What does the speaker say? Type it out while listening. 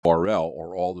RL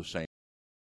are all the same.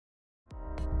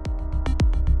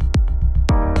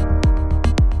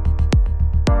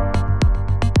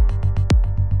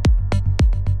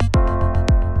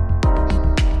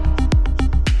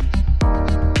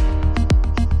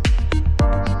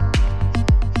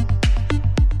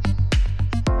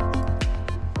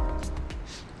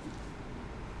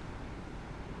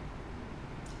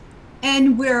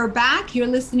 And we're back. You're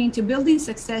listening to Building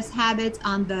Success Habits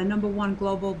on the #1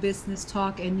 global business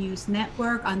talk and news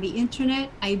network on the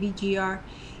internet, IBGR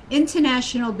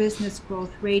International Business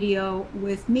Growth Radio,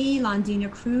 with me, Londina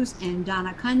Cruz, and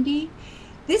Donna Kunde.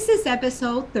 This is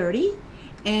episode 30,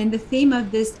 and the theme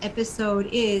of this episode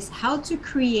is how to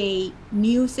create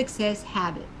new success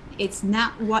habits. It's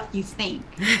not what you think.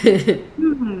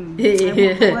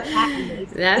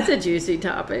 That's a juicy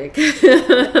topic.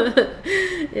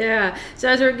 Yeah. So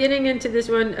as we're getting into this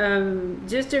one,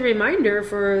 just a reminder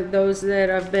for those that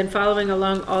have been following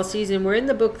along all season, we're in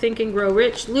the book Think and Grow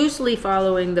Rich, loosely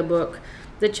following the book.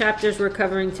 The chapters we're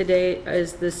covering today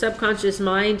is the subconscious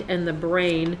mind and the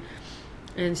brain.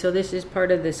 And so this is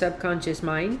part of the subconscious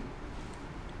mind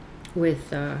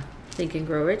with Think and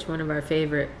Grow Rich, one of our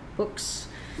favorite books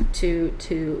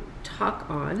to talk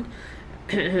on.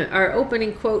 Our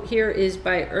opening quote here is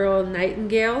by Earl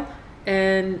Nightingale,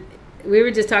 and we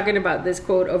were just talking about this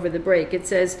quote over the break. It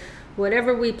says,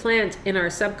 "Whatever we plant in our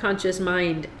subconscious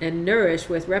mind and nourish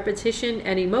with repetition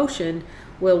and emotion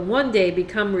will one day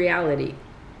become reality."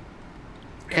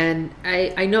 And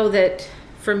I know that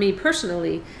for me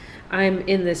personally, I'm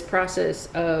in this process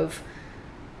of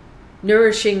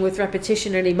nourishing with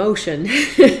repetition and emotion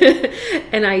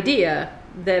an idea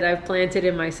that I've planted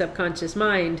in my subconscious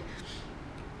mind.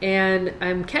 And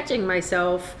I'm catching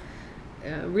myself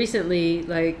recently,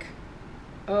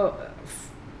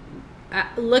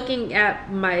 looking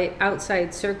at my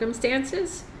outside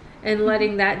circumstances and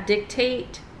letting that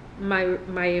dictate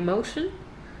my emotion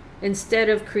instead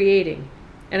of creating.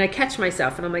 And I catch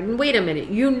myself and I'm like, wait a minute,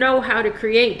 you know how to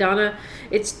create, Donna.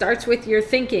 It starts with your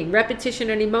thinking, repetition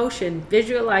and emotion.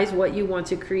 Visualize what you want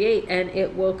to create and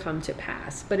it will come to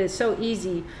pass. But it's so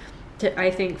easy to,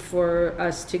 I think, for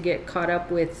us to get caught up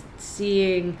with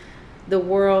seeing the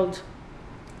world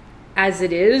as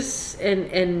it is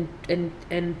and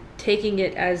taking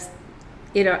it as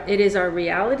it is our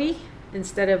reality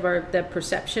instead of the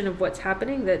perception of what's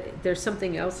happening, that there's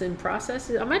something else in process.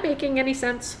 Am I making any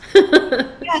sense?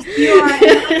 Yes, you are. And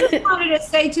I just wanted to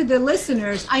say to the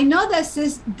listeners, I know that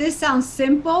this sounds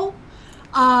simple.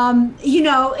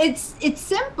 It's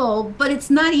simple, but it's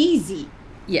not easy.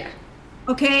 Yeah.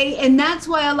 Okay. And that's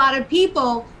why a lot of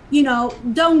people,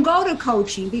 don't go to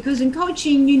coaching, because in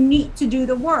coaching, you need to do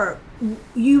the work.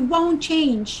 You won't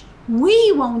change.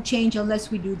 We won't change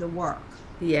unless we do the work.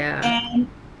 Yeah. And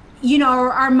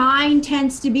our mind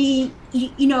tends to be,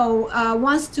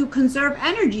 wants to conserve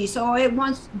energy. So it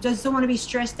doesn't want to be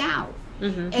stressed out.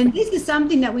 Mm-hmm. And this is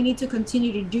something that we need to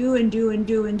continue to do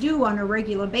on a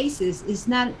regular basis. It's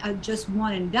not just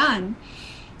one and done.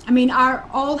 I mean, our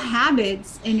old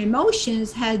habits and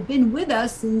emotions have been with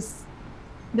us since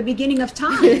the beginning of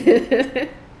time. If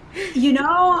you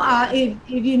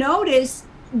notice,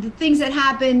 the things that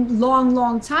happened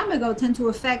long time ago tend to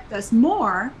affect us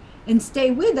more and stay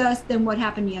with us than what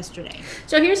happened yesterday.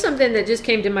 So here's something that just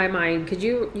came to my mind, because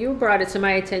you brought it to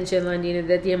my attention, Londina,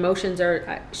 that the emotions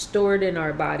are stored in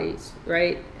our bodies,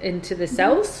 right? Into the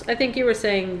cells. I think you were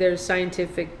saying there's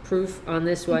scientific proof on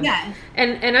this one. Yeah.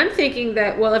 And I'm thinking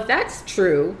that, well, if that's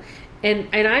true, and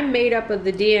I'm made up of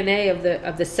the DNA of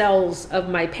the cells of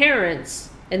my parents,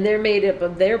 and they're made up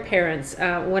of their parents.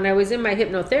 When I was in my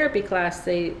hypnotherapy class,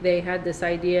 they had this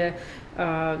idea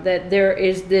that there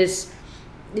is this,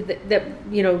 that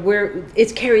where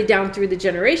it's carried down through the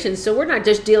generations. So we're not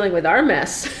just dealing with our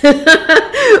mess.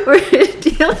 We're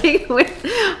dealing with,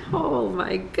 oh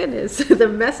my goodness, the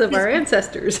mess of our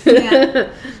ancestors.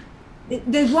 Yeah.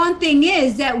 The one thing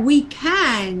is that we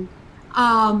can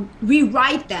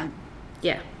rewrite them.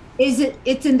 Yeah.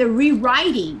 It's in the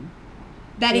rewriting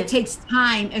that it takes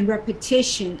time and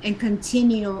repetition and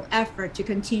continual effort to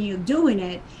continue doing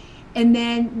it. And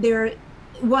then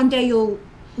one day you'll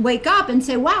wake up and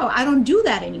say, wow, I don't do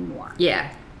that anymore.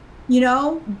 Yeah.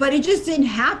 But it just didn't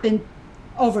happen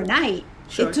overnight.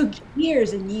 Sure. It took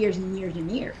years and years and years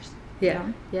and years.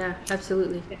 Yeah. Yeah,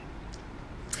 absolutely.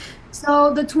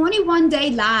 So the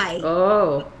 21-day lie.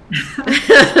 Oh.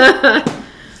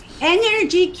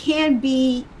 Energy can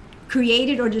be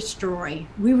created or destroyed.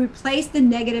 We replace the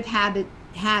negative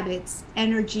habits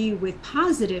energy with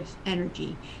positive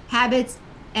energy. Habits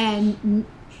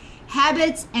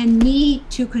Habits and need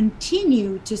to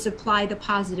continue to supply the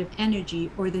positive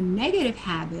energy, or the negative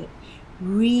habit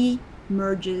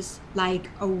re-emerges like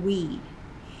a weed.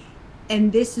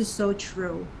 And this is so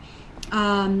true.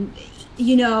 I've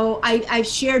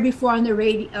shared before on the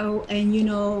radio, and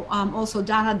also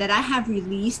Donna, that I have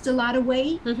released a lot of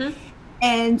weight. Mm-hmm.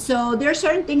 And so there are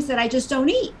certain things that I just don't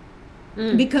eat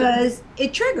because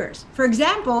it triggers. For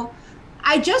example,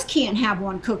 I just can't have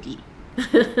one cookie.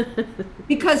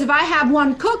 Because if I have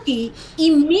one cookie,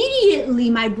 immediately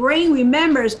my brain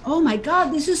remembers, oh my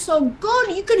God, this is so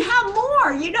good. You can have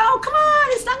more, come on,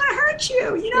 it's not going to hurt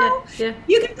you, Yeah.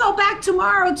 You can go back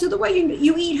tomorrow to the way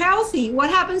you eat healthy. What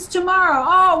happens tomorrow?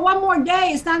 Oh, one more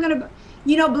day. It's not going to,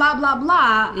 blah, blah,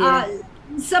 blah. Yeah.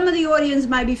 Some of the audience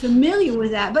might be familiar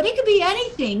with that, but it could be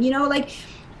anything, like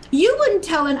you wouldn't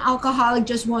tell an alcoholic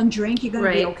just one drink, you're going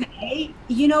to be okay.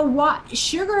 You know what?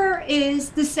 Sugar is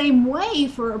the same way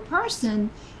for a person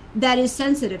that is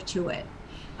sensitive to it.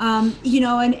 And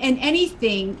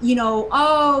anything,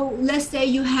 let's say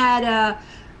you had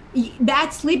bad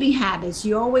sleeping habits.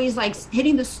 You always like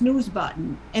hitting the snooze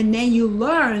button. And then you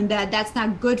learn that that's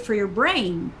not good for your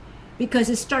brain because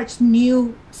it starts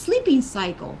new sleeping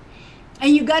cycle.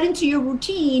 And you got into your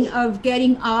routine of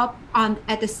getting up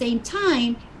at the same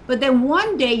time. But then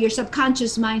one day your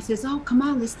subconscious mind says, oh, come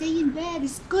on, let's stay in bed.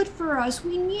 It's good for us.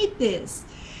 We need this.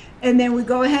 And then we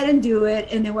go ahead and do it.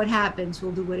 And then what happens?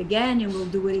 We'll do it again and we'll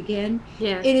do it again.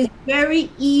 Yeah. It is very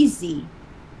easy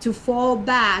to fall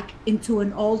back into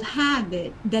an old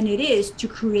habit than it is to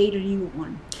create a new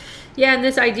one. Yeah, and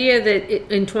this idea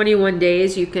that in 21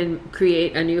 days you can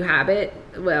create a new habit,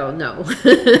 well, no.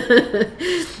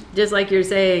 Just like you're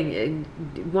saying,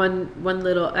 one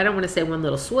little, I don't want to say one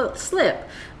little slip,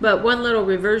 but one little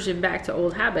reversion back to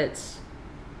old habits,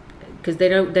 because they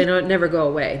don't never go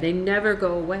away. They never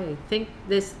go away.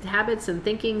 Habits and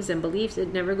thinkings and beliefs,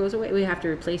 it never goes away. We have to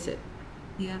replace it.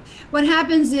 Yeah. What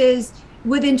happens is,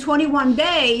 within 21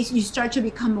 days, you start to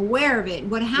become aware of it.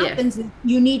 What happens is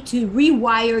you need to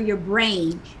rewire your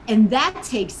brain, and that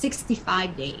takes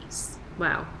 65 days.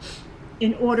 Wow.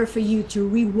 In order for you to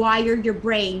rewire your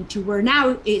brain to where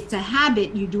now it's a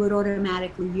habit, you do it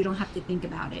automatically. You don't have to think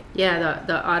about it. Yeah,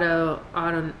 the auto,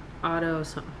 I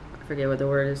forget what the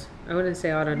word is. I wouldn't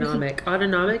say autonomic.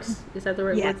 Autonomics, is that the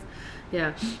right word?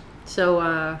 Yeah.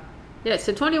 So,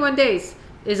 so 21 days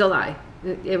is a lie.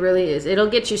 It really is.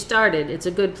 It'll get you started. It's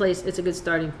a good place. It's a good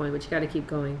starting point, but you got to keep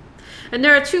going. And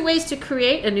there are two ways to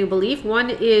create a new belief.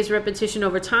 One is repetition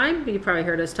over time. You probably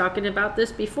heard us talking about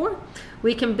this before.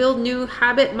 We can build new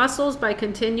habit muscles by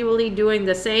continually doing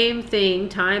the same thing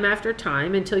time after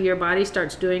time until your body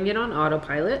starts doing it on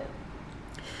autopilot.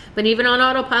 But even on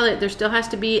autopilot, there still has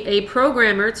to be a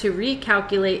programmer to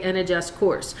recalculate and adjust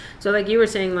course. So like you were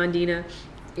saying, Londina,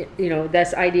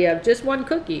 this idea of just one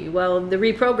cookie. Well, the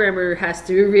reprogrammer has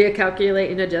to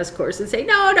recalculate and adjust course and say,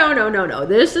 no.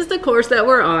 This is the course that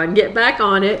we're on. Get back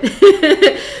on it.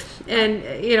 And,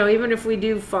 even if we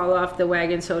do fall off the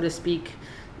wagon, so to speak,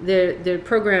 the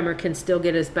programmer can still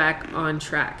get us back on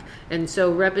track. And so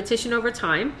repetition over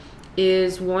time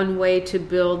is one way to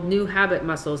build new habit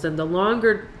muscles. And the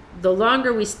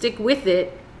longer we stick with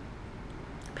it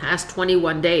past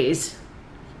 21 days,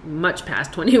 much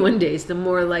past 21 days, the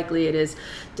more likely it is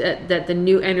that the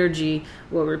new energy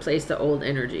will replace the old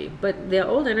energy. But the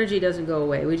old energy doesn't go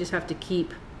away. We just have to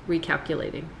keep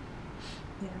recalculating.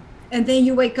 Yeah. And then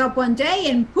you wake up one day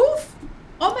and poof,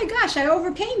 oh my gosh, I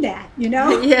overcame that, Yeah.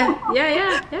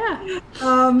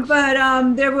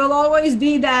 But there will always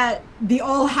be the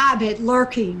old habit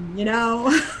lurking,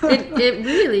 It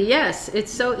really, yes.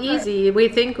 It's so easy. We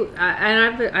think,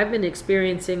 and I've been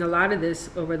experiencing a lot of this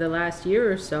over the last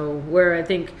year or so, where I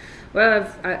think,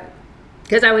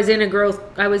 because I was in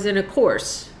a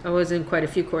course. I was in quite a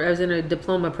few courses. I was in a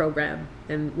diploma program,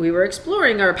 and we were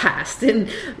exploring our past and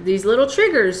these little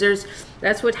triggers.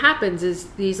 That's what happens is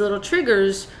these little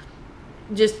triggers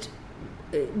just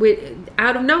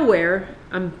out of nowhere,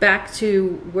 I'm back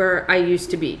to where I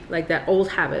used to be, like that old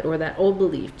habit or that old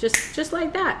belief, just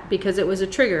like that, because it was a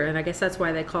trigger. And I guess that's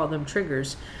why they call them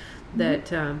triggers.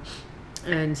 That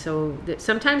and so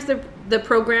sometimes the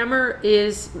programmer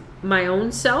is my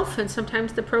own self, and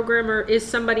sometimes the programmer is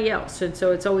somebody else. And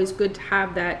so it's always good to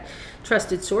have that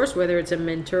trusted source, whether it's a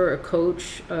mentor, a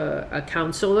coach, a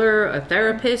counselor, a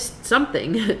therapist,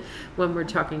 something, when we're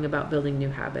talking about building new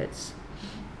habits.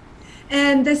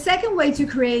 And the second way to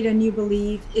create a new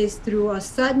belief is through a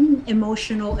sudden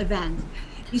emotional event.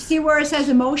 You see where it says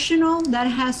emotional? That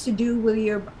has to do with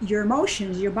your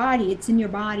emotions, your body. It's in your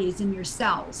body, it's in your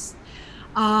cells.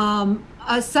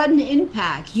 A sudden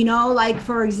impact, like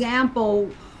for example,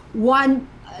 one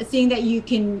thing that you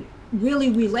can really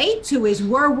relate to is,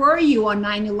 where were you on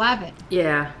 9/11?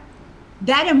 Yeah.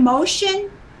 That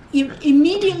emotion,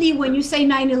 immediately when you say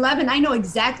 9/11, I know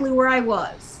exactly where I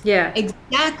was. Yeah.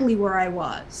 Exactly where I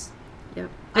was. Yeah.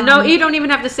 And no, you don't even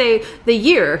have to say the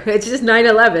year. It's just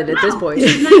 9/11 at this point.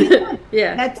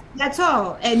 Yeah. That's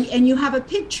all. And you have a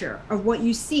picture of what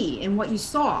you see and what you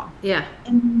saw. Yeah.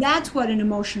 And that's what an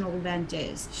emotional event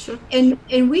is. Sure.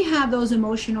 And we have those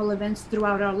emotional events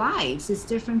throughout our lives. It's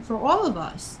different for all of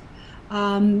us.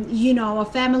 A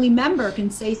family member can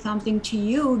say something to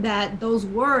you that those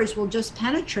words will just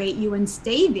penetrate you and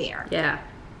stay there. Yeah.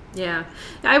 Yeah.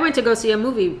 I went to go see a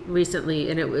movie recently,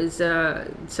 and it was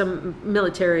some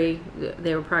military,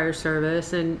 they were prior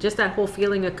service, and just that whole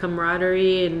feeling of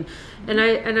camaraderie, and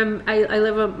I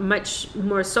live a much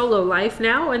more solo life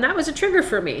now, and that was a trigger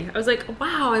for me. I was like,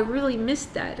 wow, I really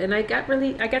missed that, and I got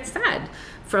sad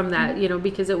from that,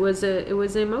 because it was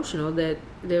emotional, that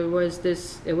there was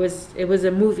this, it was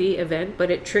a movie event,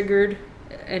 but it triggered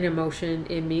an emotion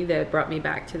in me that brought me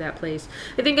back to that place.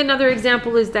 I think another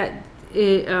example is that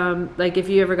like if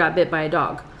you ever got bit by a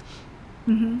dog,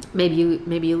 maybe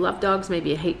you love dogs, maybe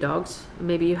you hate dogs,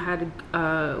 maybe you had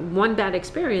one bad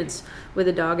experience with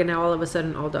a dog, and now all of a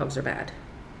sudden all dogs are bad.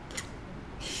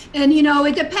 And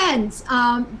it depends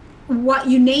what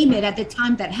you name it at the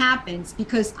time that happens,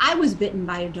 because I was bitten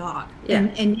by a dog,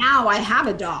 and now I have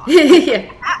a dog.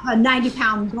 Yeah. I have a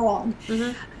 90-pound dog.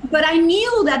 But I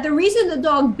knew that the reason the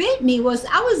dog bit me was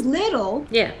I was little.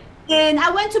 Yeah. And I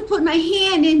went to put my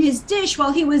hand in his dish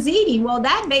while he was eating. Well,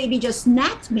 that baby just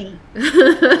snapped me.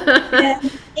 and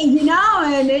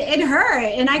it hurt,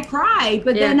 and I cried.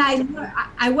 But then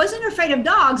I wasn't afraid of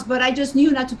dogs, but I just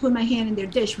knew not to put my hand in their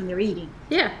dish when they're eating.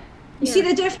 Yeah. You see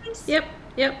the difference? Yep.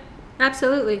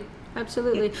 Absolutely.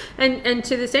 And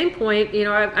to the same point,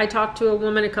 I talked to a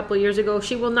woman a couple of years ago.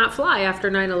 She will not fly after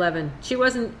 9/11. She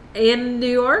wasn't in New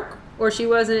York, or she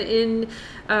wasn't in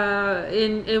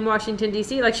Washington,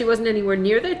 D.C. Like, she wasn't anywhere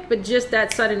near that, but just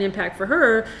that sudden impact for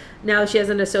her, now she has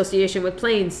an association with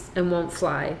planes and won't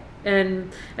fly.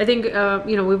 And I think,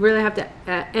 we really have to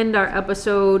end our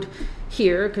episode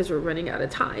here because we're running out of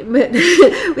time. But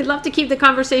we'd love to keep the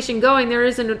conversation going. There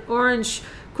is an orange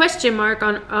question mark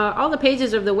on all the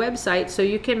pages of the website, so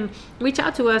you can reach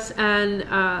out to us and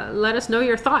let us know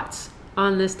your thoughts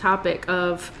on this topic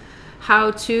of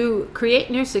how to create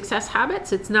new success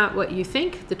habits. It's not what you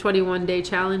think. The 21-day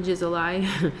challenge is a lie.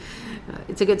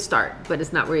 It's a good start, but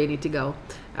it's not where you need to go.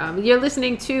 You're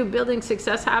listening to Building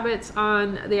Success Habits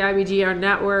on the IBGR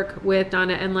Network with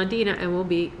Donna and Londina, and we'll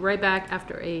be right back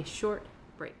after a short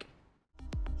break.